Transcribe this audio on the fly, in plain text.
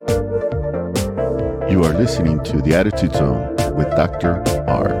You are listening to The Attitude Zone with Dr.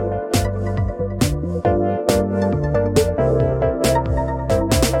 R.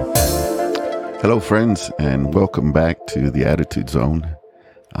 Hello, friends, and welcome back to The Attitude Zone.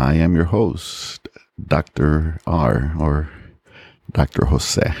 I am your host, Dr. R, or Dr.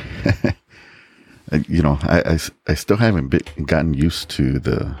 Jose. I still haven't gotten used to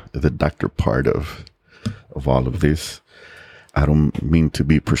the doctor part of all of this. I don't mean to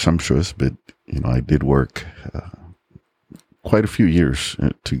be presumptuous, but I did work quite a few years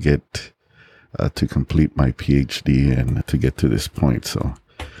to get to complete my PhD and to get to this point. So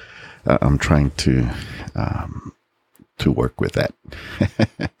I'm trying to work with that.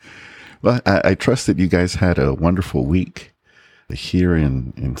 Well, I trust that you guys had a wonderful week here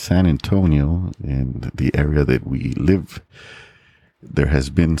in San Antonio, in the area that we live. There has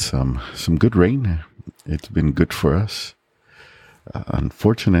been some good rain. It's been good for us.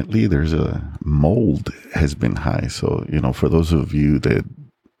 Unfortunately, there's a mold has been high. So, for those of you that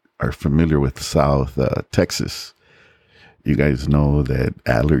are familiar with South Texas, you guys know that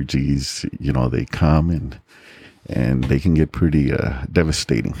allergies, they come and they can get pretty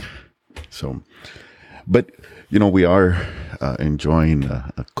devastating. So, but, we are enjoying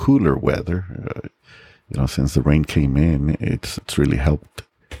a cooler weather. Since the rain came in, it's really helped.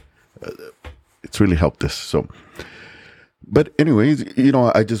 It's really helped us. So, but anyways,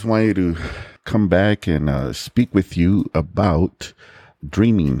 I just wanted to come back and speak with you about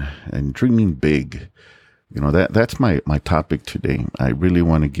dreaming and dreaming big. That's my topic today. I really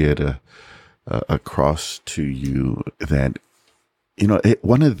want to get across to you that,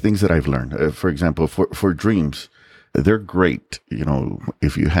 one of the things that I've learned, for example, for dreams, they're great.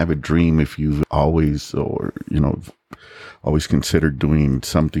 If you have a dream, if you've always considered doing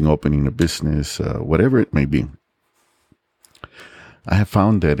something, opening a business, whatever it may be, I have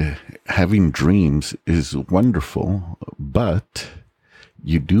found that having dreams is wonderful, but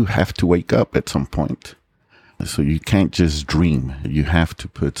you do have to wake up at some point. So you can't just dream. You have to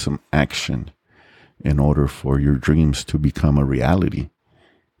put some action in order for your dreams to become a reality.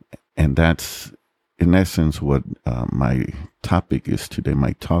 And that's, in essence, what my topic is today.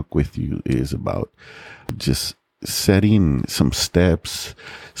 My talk with you is about just setting some steps,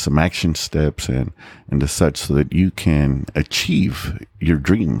 some action steps and the such, so that you can achieve your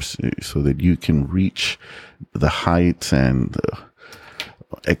dreams, so that you can reach the heights and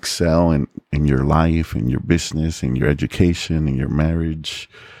excel in your life, in your business, in your education, in your marriage,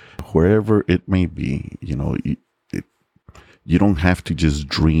 wherever it may be. You don't have to just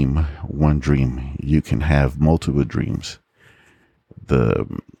dream one dream. You can have multiple dreams.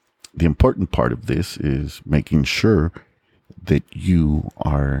 The important part of this is making sure that you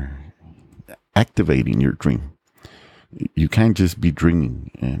are activating your dream. You can't just be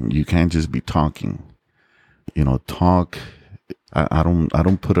dreaming, and you can't just be talking. Talk. I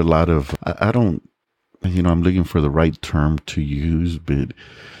don't put a lot of. I don't. I'm looking for the right term to use, but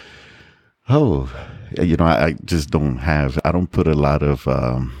I just don't have. I don't put a lot of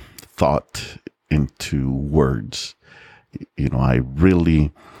thought into words. I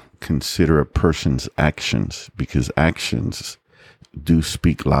really consider a person's actions, because actions do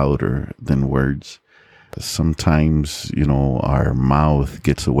speak louder than words. Sometimes, our mouth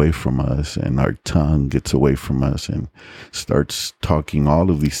gets away from us and our tongue gets away from us and starts talking all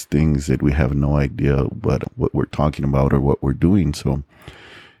of these things that we have no idea what we're talking about or what we're doing. So,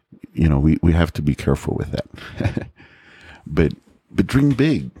 we have to be careful with that. But dream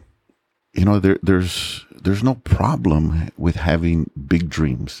big. There's no problem with having big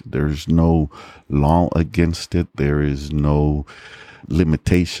dreams. There's no law against it. There is no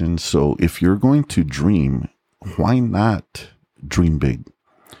limitation. So if you're going to dream, why not dream big?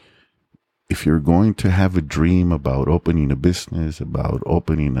 If you're going to have a dream about opening a business, about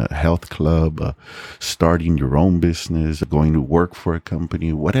opening a health club, starting your own business, going to work for a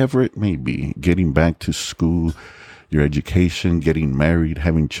company, whatever it may be, getting back to school, your education, getting married,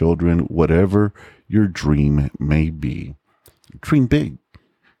 having children, whatever your dream may be, dream big.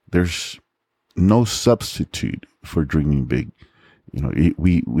 There's no substitute for dreaming big.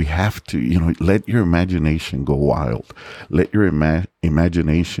 We have to, let your imagination go wild. Let your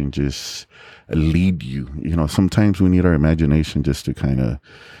imagination just lead you. Sometimes we need our imagination just to kind of,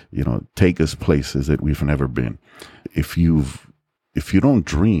 take us places that we've never been. If you don't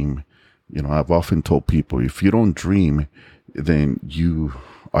dream, I've often told people, if you don't dream, then you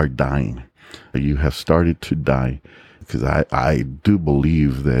are dying. You have started to die, because I do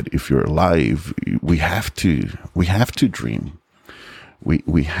believe that if you're alive, we have to dream.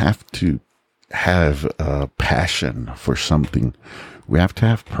 We have to have a passion for something. We have to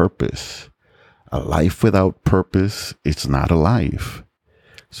have purpose. A life without purpose, it's not a life.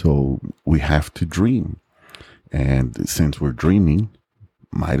 So we have to dream. And since we're dreaming,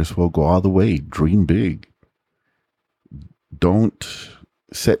 might as well go all the way. Dream big. Don't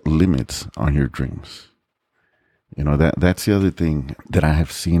set limits on your dreams. That's the other thing that I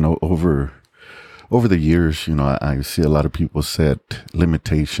have seen over the years. I see a lot of people set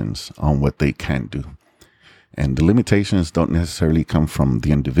limitations on what they can do. And the limitations don't necessarily come from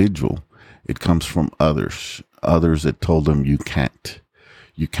the individual. It comes from others that told them you can't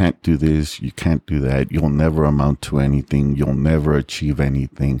do this, you can't do that, you'll never amount to anything, you'll never achieve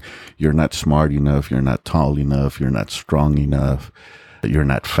anything, you're not smart enough, you're not tall enough, you're not strong enough, you're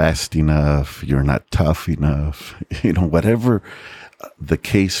not fast enough, you're not tough enough, whatever the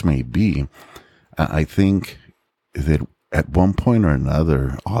case may be. I think that at one point or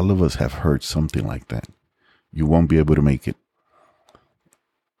another, all of us have heard something like that. You won't be able to make it.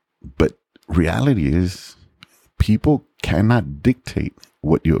 But reality is, people cannot dictate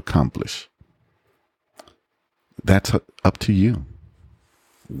what you accomplish. That's up to you.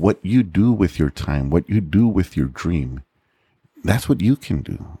 What you do with your time, what you do with your dream, that's what you can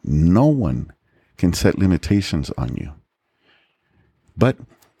do. No one can set limitations on you. But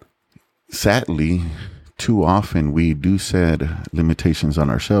sadly, too often we do set limitations on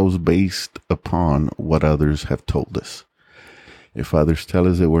ourselves based upon what others have told us. If others tell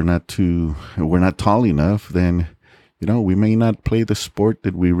us that we're not tall enough, then, we may not play the sport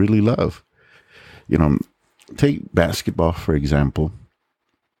that we really love. Take basketball, for example.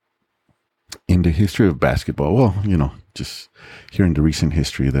 In the history of basketball, just here in the recent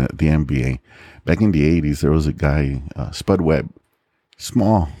history, the NBA, back in the 80s, there was a guy, Spud Webb,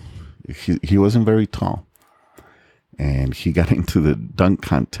 small. He wasn't very tall. And he got into the dunk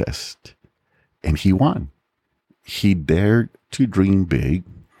contest and he won. He dared to dream big,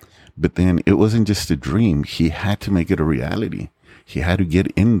 but then it wasn't just a dream. He had to make it a reality. He had to get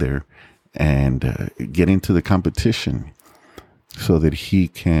in there and get into the competition so that he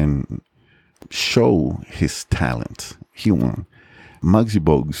can show his talent. He won. Muggsy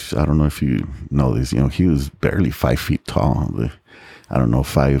Bogues, I don't know if you know this, he was barely 5 feet tall. I don't know,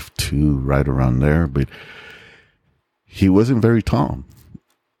 5'2", right around there, but he wasn't very tall.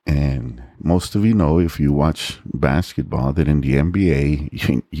 And most of you know, if you watch basketball, that in the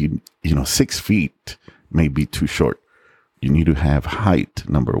NBA, you 6 feet may be too short. You need to have height,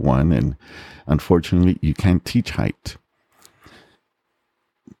 number one. And unfortunately, you can't teach height.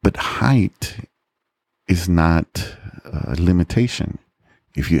 But height is not a limitation.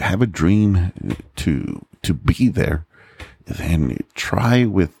 If you have a dream to be there, then try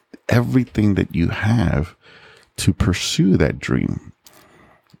with everything that you have to pursue that dream.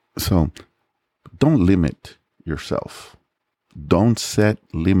 So don't limit yourself. Don't set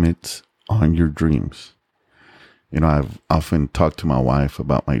limits on your dreams. I've often talked to my wife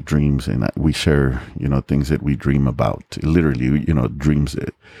about my dreams, and we share, things that we dream about, literally, dreams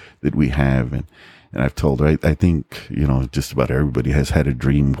that we have. And I've told her, I think, just about everybody has had a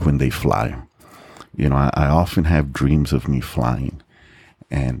dream when they fly. I often have dreams of me flying,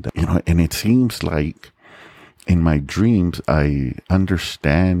 and it seems like in my dreams, I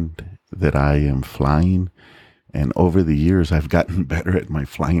understand that I am flying. And over the years, I've gotten better at my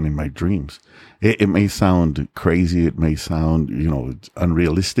flying in my dreams. It may sound crazy. It may sound,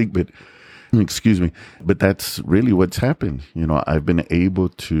 unrealistic, but excuse me. But that's really what's happened. I've been able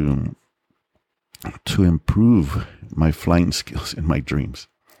to improve my flying skills in my dreams.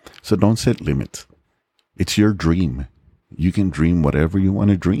 So don't set limits. It's your dream. You can dream whatever you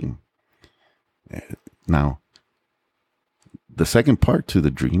want to dream. Now, the second part to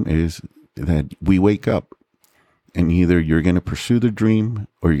the dream is that we wake up. And either you're going to pursue the dream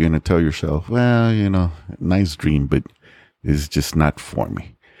or you're going to tell yourself, well, nice dream, but it's just not for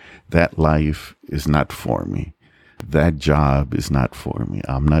me. That life is not for me. That job is not for me.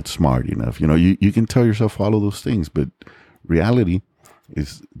 I'm not smart enough. You can tell yourself all of those things, but reality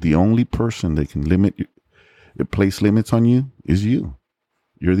is the only person that can place limits on you is you.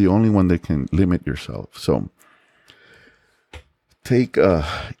 You're the only one that can limit yourself. So take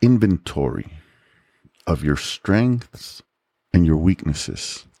inventory of your strengths and your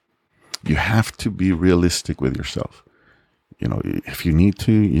weaknesses. You have to be realistic with yourself. If you need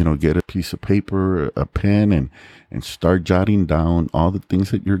to, get a piece of paper, a pen, and start jotting down all the things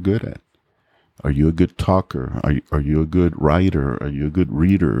that you're good at. Are you a good talker? Are you a good writer? Are you a good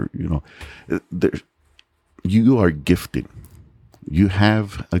reader? You are gifted. You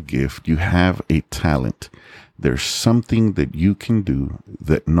have a gift. You have a talent. There's something that you can do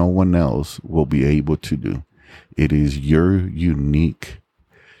that no one else will be able to do. It is your unique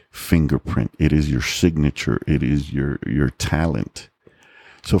fingerprint. It is your signature. It is your talent.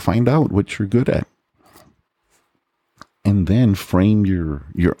 So find out what you're good at. And then frame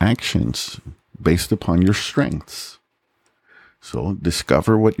your actions based upon your strengths. So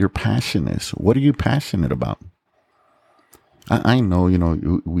discover what your passion is. What are you passionate about? I know,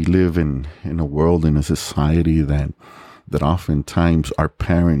 we live in a world, in a society that oftentimes our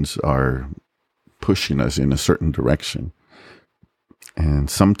parents are pushing us in a certain direction. And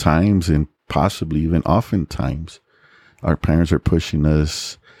sometimes, and possibly even oftentimes, our parents are pushing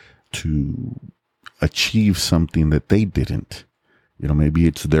us to achieve something that they didn't. Maybe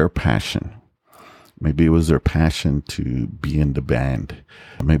it's their passion. Maybe it was their passion to be in the band.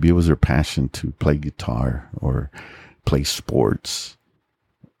 Maybe it was their passion to play guitar or play sports.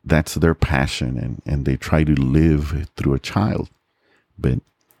 That's their passion, and they try to live through a child. But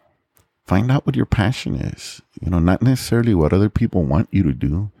find out what your passion is. Not necessarily what other people want you to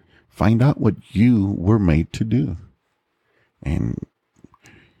do. Find out what you were made to do. And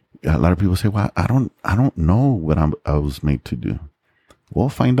a lot of people say, well, I don't know what I was made to do. Well,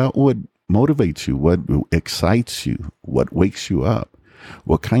 find out what motivates you, what excites you, what wakes you up.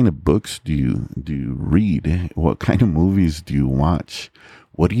 What kind of books do you read? What kind of movies do you watch?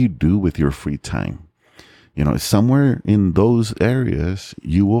 What do you do with your free time? Somewhere in those areas,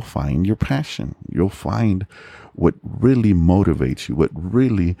 you will find your passion. You'll find what really motivates you, what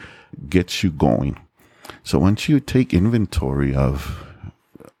really gets you going. So once you take inventory of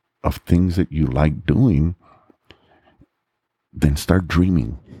things that you like doing, then start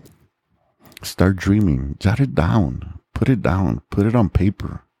dreaming. Start dreaming. Jot it down. Put it down. Put it on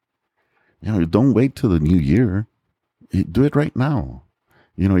paper. Don't wait till the new year. Do it right now.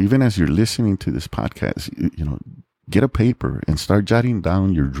 Even as you're listening to this podcast, get a paper and start jotting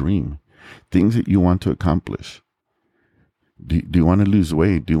down your dream, things that you want to accomplish. Do you want to lose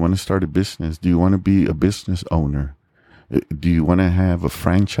weight? Do you want to start a business? Do you want to be a business owner? Do you want to have a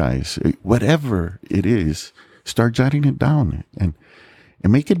franchise? Whatever it is, start jotting it down and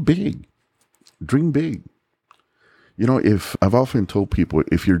make it big. Dream big. If I've often told people,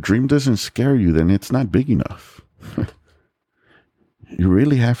 if your dream doesn't scare you, then it's not big enough. You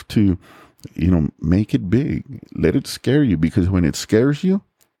really have to, make it big. Let it scare you, because when it scares you,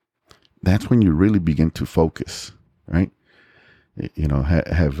 that's when you really begin to focus, right?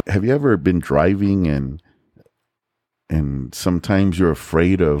 Have you ever been driving and sometimes you're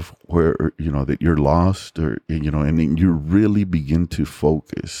afraid of where, that you're lost, or, and then you really begin to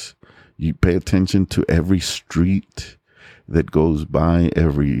focus. You pay attention to every street that goes by,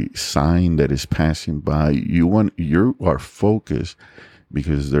 every sign that is passing by. You are focused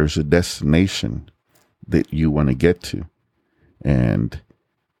because there's a destination that you want to get to. And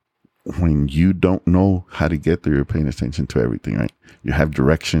when you don't know how to get there, you're paying attention to everything, right? You have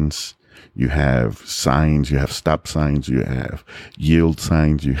directions, you have signs, you have stop signs, you have yield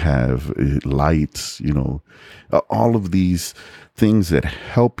signs, you have lights, all of these things that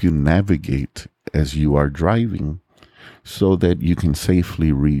help you navigate as you are driving so that you can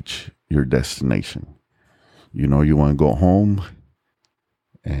safely reach your destination. You want to go home,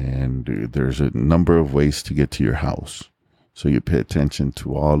 and there's a number of ways to get to your house. So you pay attention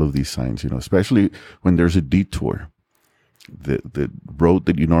to all of these signs, especially when there's a detour. The road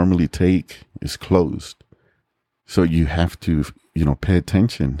that you normally take is closed. So you have to, pay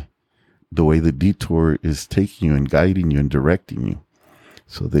attention the way the detour is taking you and guiding you and directing you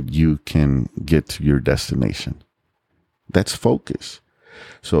so that you can get to your destination. That's focus.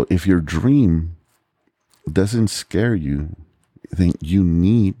 So if your dream doesn't scare you, then you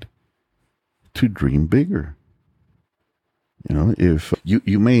need to dream bigger. If you're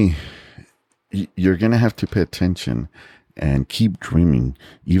going to have to pay attention and keep dreaming,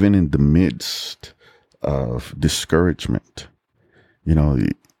 even in the midst of discouragement.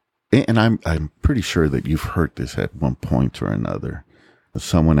 And I'm pretty sure that you've heard this at one point or another.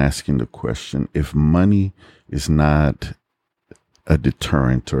 Someone asking the question, if money is not a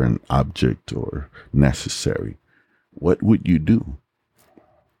deterrent or an object or necessary, what would you do?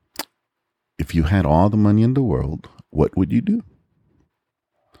 If you had all the money in the world, what would you do?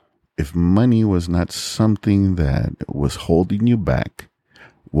 If money was not something that was holding you back,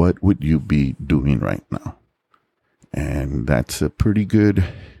 what would you be doing right now? And that's a pretty good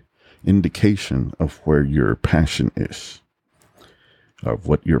indication of where your passion is, of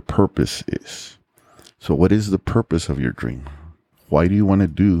what your purpose is. So what is the purpose of your dream? Why do you want to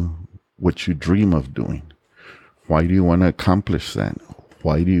do what you dream of doing? Why do you want to accomplish that?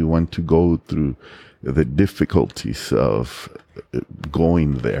 Why do you want to go through the difficulties of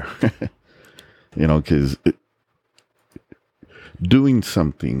going there? Because doing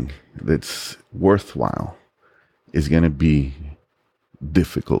something that's worthwhile is going to be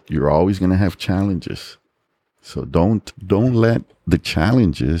difficult. You're always going to have challenges. So don't let the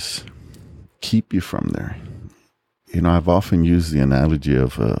challenges keep you from there. I've often used the analogy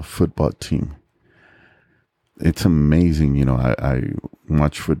of a football team. It's amazing. I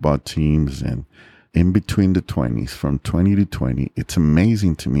watch football teams, and in between the 20s, from 20 to 20, it's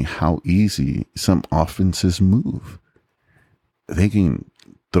amazing to me how easy some offenses move. They can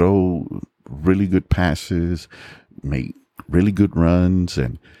throw really good passes, make really good runs,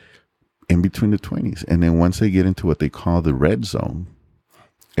 and in between the 20s. And then once they get into what they call the red zone,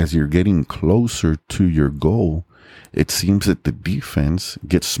 as you're getting closer to your goal, it seems that the defense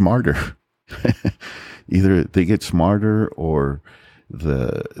gets smarter. Either they get smarter, or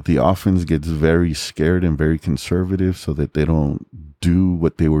the offense gets very scared and very conservative so that they don't do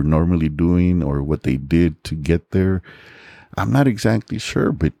what they were normally doing or what they did to get there. I'm not exactly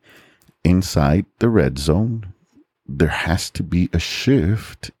sure, but inside the red zone, there has to be a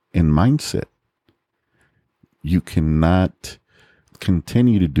shift in mindset. You cannot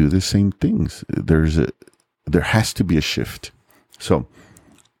continue to do the same things. There has to be a shift. So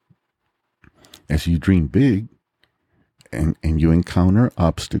as you dream big and you encounter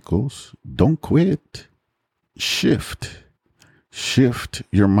obstacles, don't quit. Shift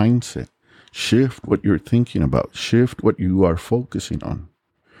your mindset. Shift what you're thinking about. Shift what you are focusing on.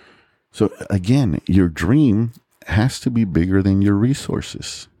 So again, your dream has to be bigger than your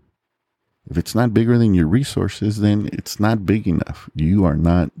resources. If it's not bigger than your resources, then it's not big enough. You are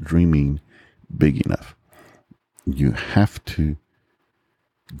not dreaming big enough. You have to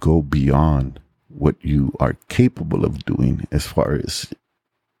go beyond what you are capable of doing as far as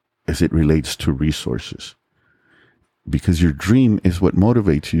it relates to resources. Because your dream is what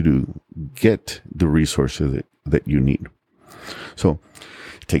motivates you to get the resources that you need. So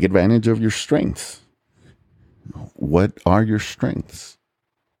take advantage of your strengths. What are your strengths?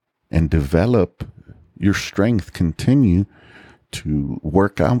 And develop your strength. Continue to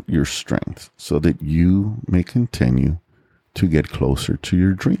work out your strength so that you may continue to get closer to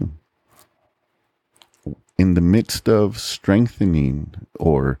your dream. In the midst of strengthening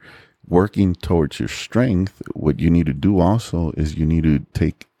or working towards your strength, what you need to do also is you need to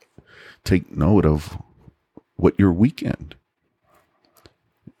take note of what your weaknesses,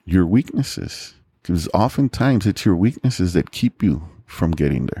 because oftentimes it's your weaknesses that keep you from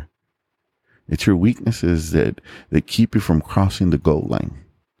getting there. It's your weaknesses that keep you from crossing the goal line.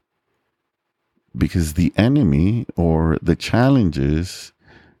 Because the enemy or the challenges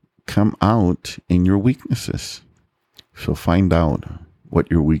come out in your weaknesses. So find out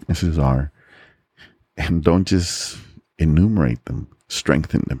what your weaknesses are and don't just enumerate them,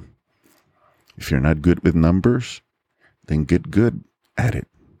 strengthen them. If you're not good with numbers, then get good at it.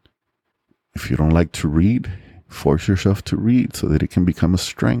 If you don't like to read, force yourself to read so that it can become a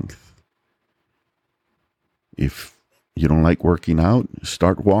strength. If you don't like working out,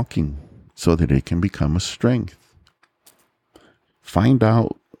 start walking so that it can become a strength. Find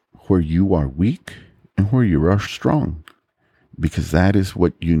out where you are weak and where you are strong, because that is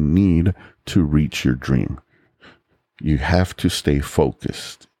what you need to reach your dream. You have to stay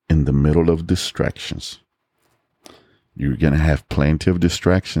focused in the middle of distractions. You're going to have plenty of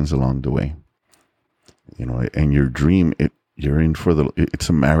distractions along the way. And your dream, it's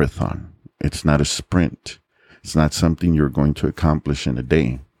a marathon. It's not a sprint. It's not something you're going to accomplish in a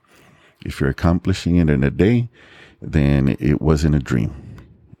day. If you're accomplishing it in a day, then it wasn't a dream.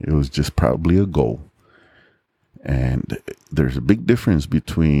 It was just probably a goal. And there's a big difference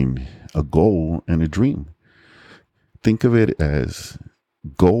between a goal and a dream. Think of it as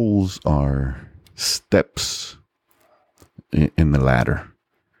goals are steps in the ladder.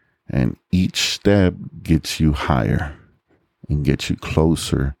 And each step gets you higher and gets you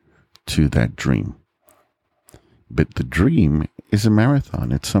closer to that dream. But the dream is a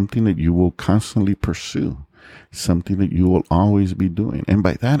marathon. It's something that you will constantly pursue, something that you will always be doing. And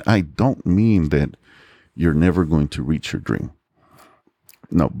by that, I don't mean that you're never going to reach your dream.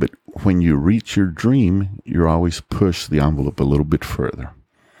 No, but when you reach your dream, you always push the envelope a little bit further.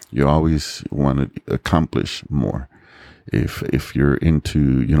 You always want to accomplish more. If you're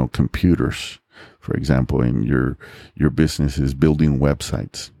into, computers, for example, and your business is building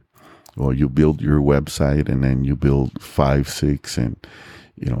websites, or you build your website and then you build 5, 6, and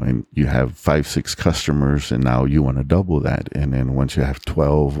you have 5, 6 customers, and now you want to double that. And then once you have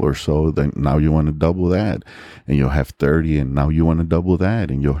 12 or so, then now you want to double that, and you'll have 30, and now you want to double that,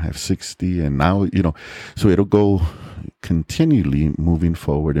 and you'll have 60, and now, so it'll go continually moving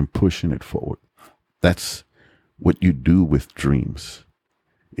forward and pushing it forward. That's what you do with dreams.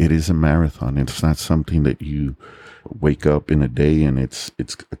 It is a marathon. It's not something that you wake up in a day and it's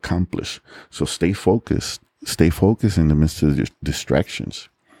accomplished. So stay focused. Stay focused in the midst of distractions,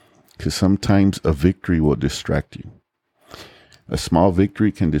 because sometimes a victory will distract you. A small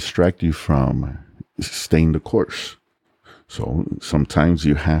victory can distract you from staying the course. So sometimes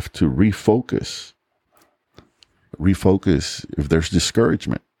you have to refocus. Refocus if there's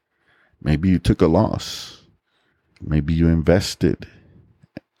discouragement. Maybe you took a loss. Maybe you invested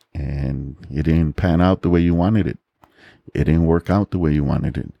and it didn't pan out the way you wanted it. It didn't work out the way you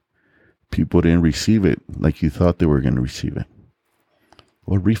wanted it. People didn't receive it like you thought they were going to receive it.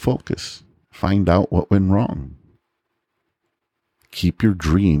 Well, refocus. Find out what went wrong. Keep your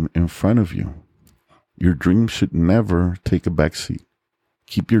dream in front of you. Your dream should never take a backseat.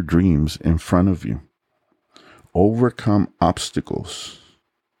 Keep your dreams in front of you. Overcome obstacles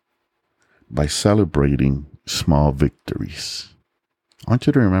by celebrating small victories. I want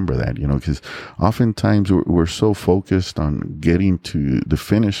you to remember that, because oftentimes we're so focused on getting to the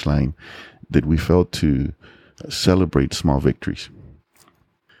finish line that we fail to celebrate small victories.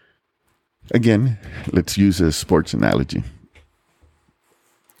 Again, let's use a sports analogy.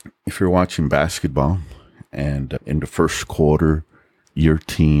 If you're watching basketball and in the first quarter, your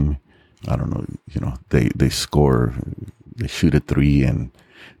team, they score, they shoot a three and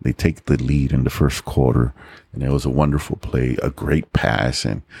they take the lead in the first quarter, and it was a wonderful play, a great pass,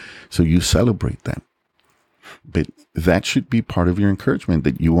 and so you celebrate that. But that should be part of your encouragement,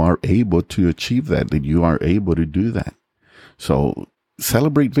 that you are able to achieve that you are able to do that. So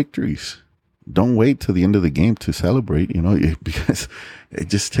celebrate victories. Don't wait till the end of the game to celebrate, because it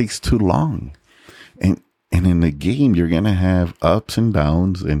just takes too long. And in the game, you're going to have ups and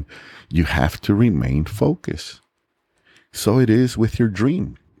downs, and you have to remain focused. So it is with your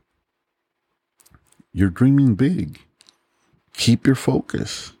dream. You're dreaming big. Keep your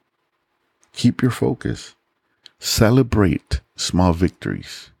focus. Keep your focus. Celebrate small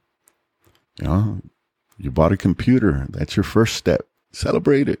victories. You bought a computer. That's your first step.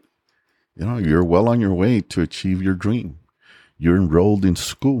 Celebrate it. You're well on your way to achieve your dream. You're enrolled in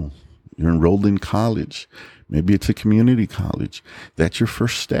school. You're enrolled in college. Maybe it's a community college. That's your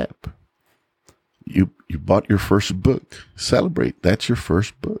first step. You bought your first book. Celebrate. That's your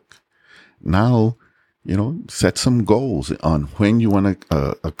first book. Now, set some goals on when you want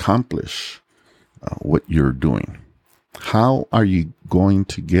to accomplish what you're doing. How are you going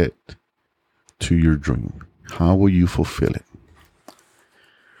to get to your dream? How will you fulfill it?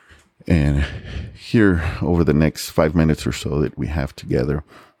 And here, over the next 5 minutes or so that we have together,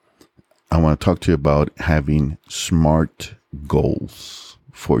 I want to talk to you about having SMART goals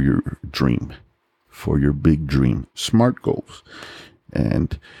for your dream, for your big dream. SMART goals.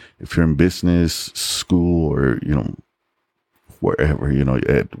 And if you're in business, school, or, wherever,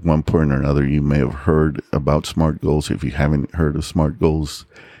 at one point or another, you may have heard about SMART goals. If you haven't heard of SMART goals,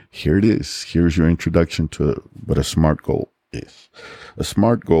 here it is. Here's your introduction to what a SMART goal is. A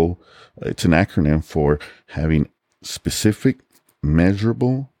SMART goal, it's an acronym for having specific,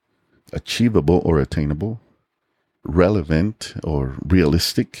 measurable, achievable or attainable, relevant or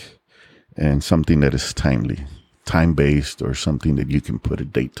realistic, and something that is timely, time-based, or something that you can put a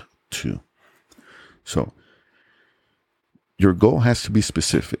date to. So your goal has to be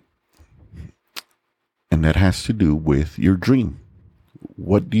specific, and that has to do with your dream.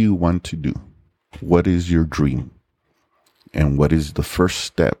 What do you want to do? What is your dream? And what is the first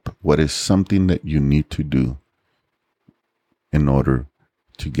step? What is something that you need to do in order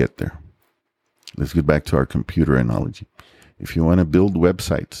to get there? Let's get back to our computer analogy. If you want to build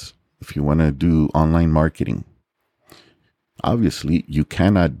websites, if you want to do online marketing, obviously you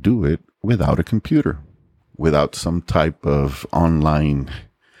cannot do it without a computer, without some type of online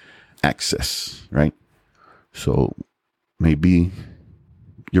access, right? So maybe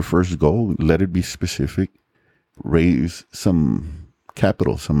your first goal, let it be specific. Raise some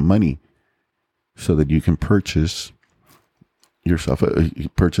capital, some money, so that you can purchase yourself,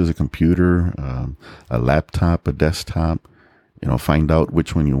 purchase a computer, a laptop, a desktop, find out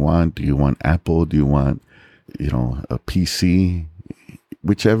which one you want. Do you want Apple? Do you want, a PC?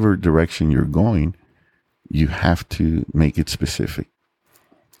 Whichever direction you're going, you have to make it specific.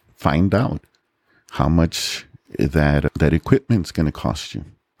 Find out how much that equipment's going to cost you.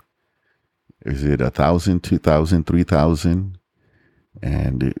 Is it $1,000, $2,000, $3,000?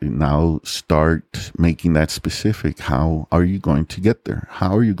 And now start making that specific. How are you going to get there?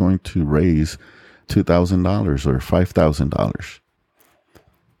 How are you going to raise $2,000 or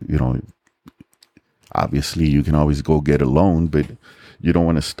 $5,000? Obviously you can always go get a loan, but you don't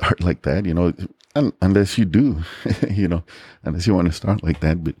want to start like that. Unless you do, you know, unless you want to start like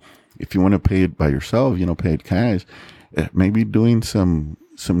that. But if you want to pay it by yourself, you know, pay it cash, maybe doing some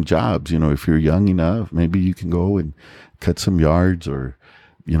jobs, you know, if you're young enough, maybe you can go and cut some yards, or,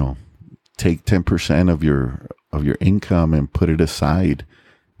 you know, take 10% of your income and put it aside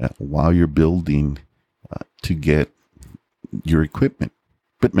while you're building to get your equipment.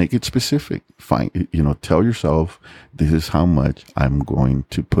 But make it specific. Find, you know, tell yourself, this is how much I'm going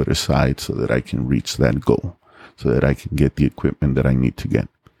to put aside so that I can reach that goal, so that I can get the equipment that I need to get.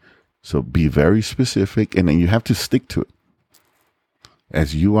 So be very specific, and then you have to stick to it.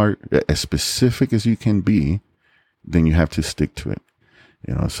 As you are as specific as you can be, then you have to stick to it.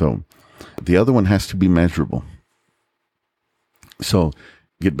 You know, so the other one has to be measurable. So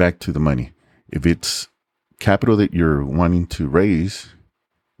get back to the money. If it's capital that you're wanting to raise,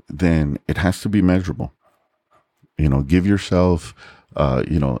 then it has to be measurable. You know, give yourself,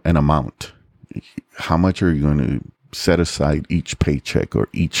 you know, an amount. How much are you going to set aside each paycheck or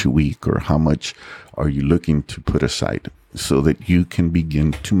each week, or how much are you looking to put aside, so that you can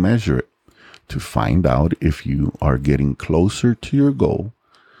begin to measure it, to find out if you are getting closer to your goal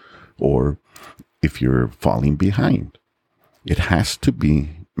or if you're falling behind. It has to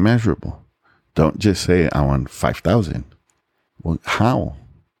be measurable. Don't just say, I want 5,000. Well, how?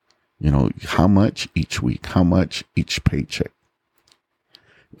 You know, how much each week? How much each paycheck?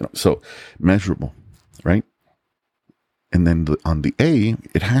 You know, so measurable, right? And then on the A,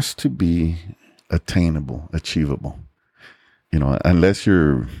 it has to be attainable, achievable. You know, unless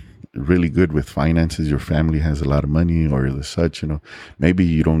you're really good with finances, your family has a lot of money or the such, you know, maybe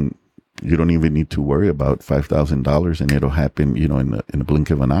you don't even need to worry about $5,000 and it'll happen, you know, in a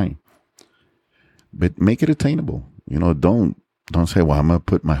blink of an eye. But make it attainable. You know, don't say, well, I'm going to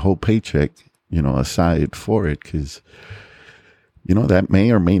put my whole paycheck, you know, aside for it, because, you know, that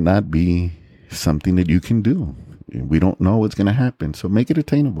may or may not be something that you can do. We don't know what's going to happen. So make it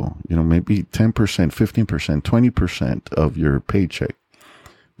attainable. You know, maybe 10%, 15%, 20% of your paycheck,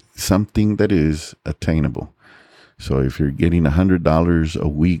 something that is attainable. So if you're getting $100 a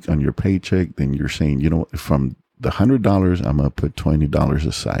week on your paycheck, then you're saying, you know, from the $100, I'm going to put $20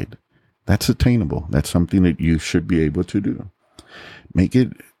 aside. That's attainable. That's something that you should be able to do. Make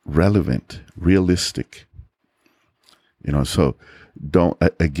it relevant, realistic. You know, so don't,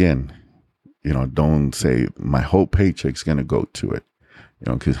 again, you know, don't say my whole paycheck's going to go to it.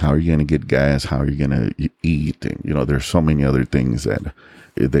 You know, because how are you going to get gas? How are you going to eat? And, you know, there's so many other things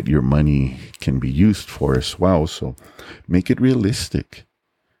that your money can be used for as well. So make it realistic,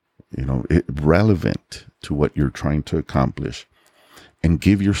 you know, relevant to what you're trying to accomplish, and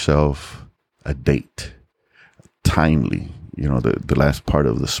give yourself a date, timely. You know, the last part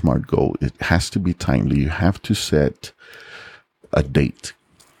of the SMART goal, it has to be timely. You have to set a date.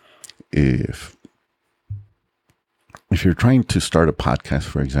 If you're trying to start a podcast,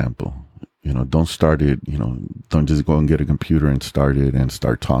 for example, you know, don't start it, you know, don't just go and get a computer and start it and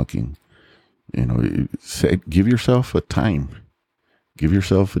start talking. You know, give yourself a time, give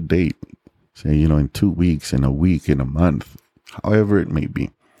yourself a date. Say, you know, in 2 weeks, in a week, in a month, however it may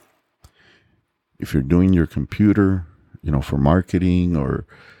be. If you're doing your computer, you know, for marketing or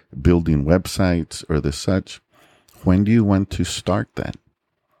building websites or the such, when do you want to start that?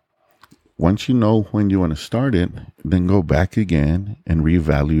 Once you know when you want to start it, then go back again and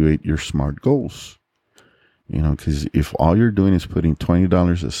reevaluate your SMART goals. You know, because if all you're doing is putting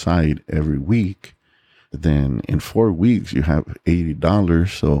 $20 aside every week, then in 4 weeks you have $80.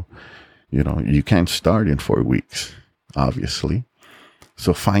 So, you know, you can't start in 4 weeks, obviously.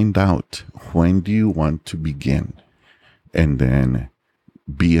 So find out, when do you want to begin? And then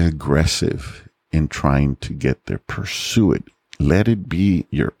be aggressive in trying to get there. Pursue it. Let it be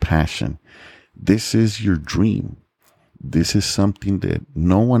your passion. This is your dream. This is something that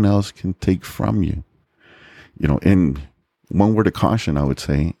no one else can take from you. You know, in one word of caution, I would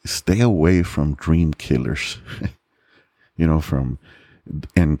say, stay away from dream killers. You know,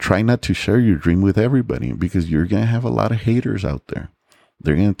 and try not to share your dream with everybody, because you're going to have a lot of haters out there.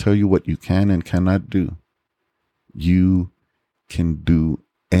 They're going to tell you what you can and cannot do. You can do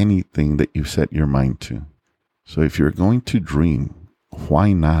anything that you set your mind to. So if you're going to dream,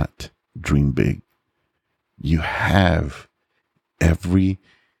 why not dream big? You have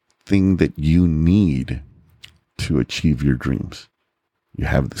everything that you need to achieve your dreams. You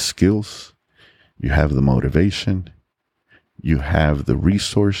have the skills, you have the motivation, you have the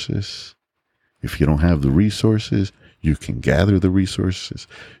resources. If you don't have the resources, you can gather the resources.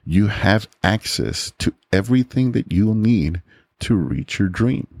 You have access to everything that you'll need to reach your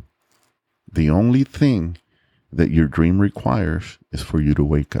dream. The only thing that your dream requires is for you to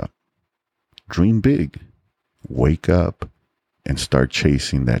wake up. dream big. Wake up and start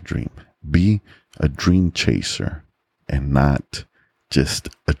chasing that dream. Be a dream chaser and not just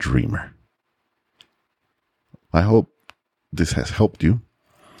a dreamer. I hope this has helped you.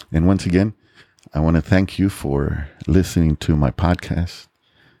 And once again, I want to thank you for listening to my podcast.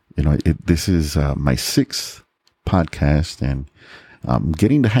 This is my 6th podcast, and I'm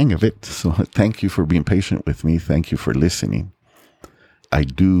getting the hang of it. So thank you for being patient with me. Thank you for listening. I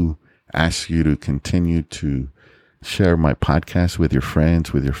do ask you to continue to share my podcast with your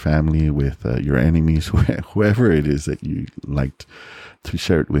friends, with your family, with your enemies, whoever it is that you like to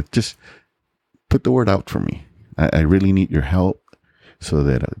share it with. Just put the word out for me. I really need your help so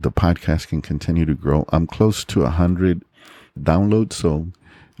that the podcast can continue to grow. I'm close to 100 downloads, so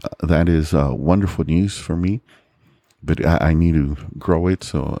that is wonderful news for me. But I need to grow it,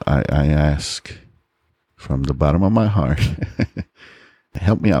 so I ask from the bottom of my heart,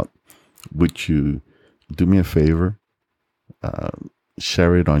 help me out. Would you do me a favor?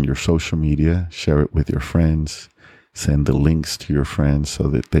 Share it on your social media. Share it with your friends. Send the links to your friends so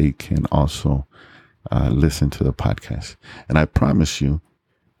that they can also listen to the podcast. And I promise you,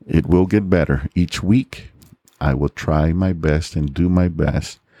 it will get better. Each week, I will try my best and do my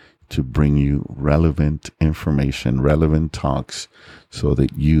best to bring you relevant information, relevant talks, so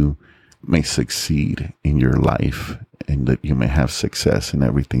that you may succeed in your life and that you may have success in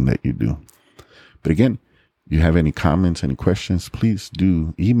everything that you do. But again, if you have any comments, any questions, please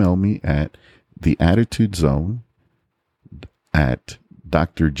do email me at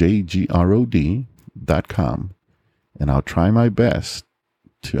theattitudezone@drjgrod.com, and I'll try my best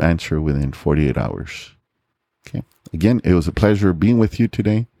to answer within 48 hours. Okay. Again, it was a pleasure being with you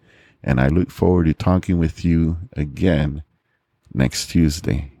today, and I look forward to talking with you again next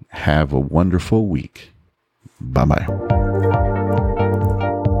Tuesday. Have a wonderful week. Bye-bye.